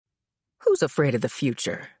Who's afraid of the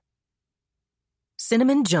future?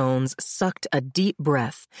 Cinnamon Jones sucked a deep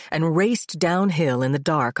breath and raced downhill in the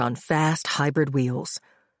dark on fast hybrid wheels.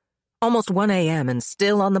 Almost 1 a.m. and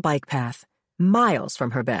still on the bike path, miles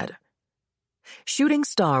from her bed. Shooting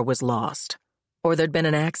Star was lost, or there'd been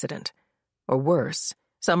an accident, or worse,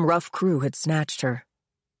 some rough crew had snatched her.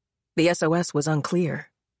 The SOS was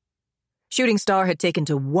unclear. Shooting Star had taken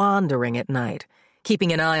to wandering at night,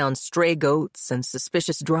 keeping an eye on stray goats and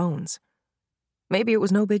suspicious drones. Maybe it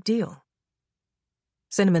was no big deal.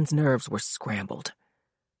 Cinnamon's nerves were scrambled.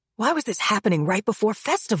 Why was this happening right before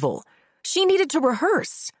festival? She needed to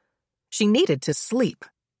rehearse. She needed to sleep.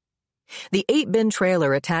 The 8-bin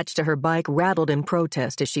trailer attached to her bike rattled in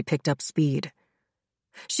protest as she picked up speed.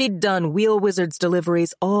 She'd done Wheel Wizards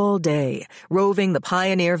deliveries all day, roving the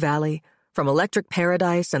Pioneer Valley, from Electric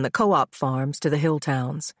Paradise and the co-op farms to the hill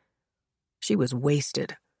towns. She was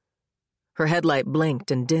wasted. Her headlight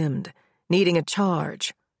blinked and dimmed, needing a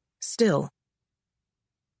charge. Still.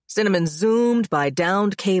 Cinnamon zoomed by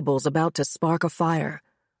downed cables about to spark a fire,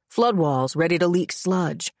 flood walls ready to leak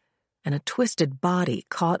sludge, and a twisted body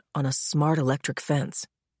caught on a smart electric fence.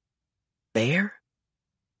 Bear?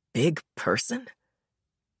 Big person?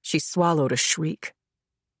 She swallowed a shriek.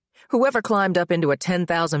 Whoever climbed up into a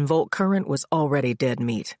 10,000-volt current was already dead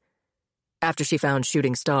meat. After she found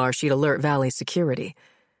Shooting Star, she'd alert Valley Security,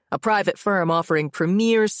 a private firm offering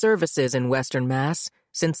premier services in Western Mass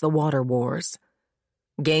since the Water Wars.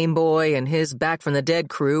 Game Boy and his Back from the Dead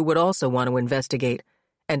crew would also want to investigate,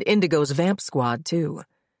 and Indigo's Vamp Squad, too.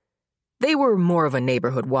 They were more of a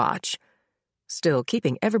neighborhood watch. Still,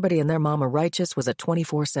 keeping everybody and their mama righteous was a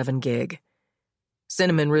 24/7 gig.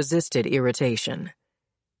 Cinnamon resisted irritation.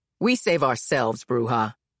 We save ourselves,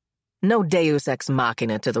 Bruja. No deus ex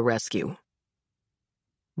machina to the rescue.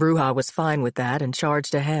 Bruja was fine with that and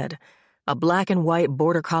charged ahead, a black and white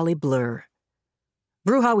border collie blur.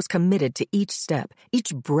 Bruja was committed to each step,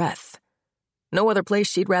 each breath. No other place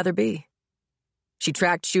she'd rather be. She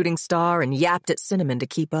tracked Shooting Star and yapped at Cinnamon to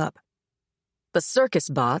keep up. The circus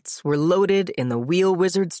bots were loaded in the Wheel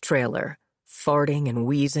Wizards trailer, farting and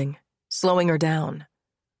wheezing, slowing her down.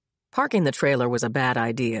 Parking the trailer was a bad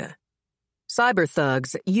idea. Cyber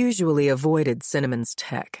thugs usually avoided Cinnamon's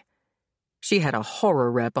tech. She had a horror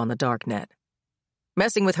rep on the darknet.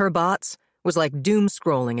 Messing with her bots was like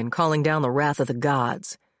doom-scrolling and calling down the wrath of the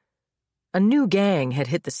gods. A new gang had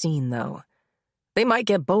hit the scene, though. They might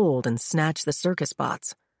get bold and snatch the circus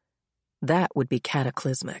bots. That would be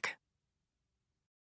cataclysmic.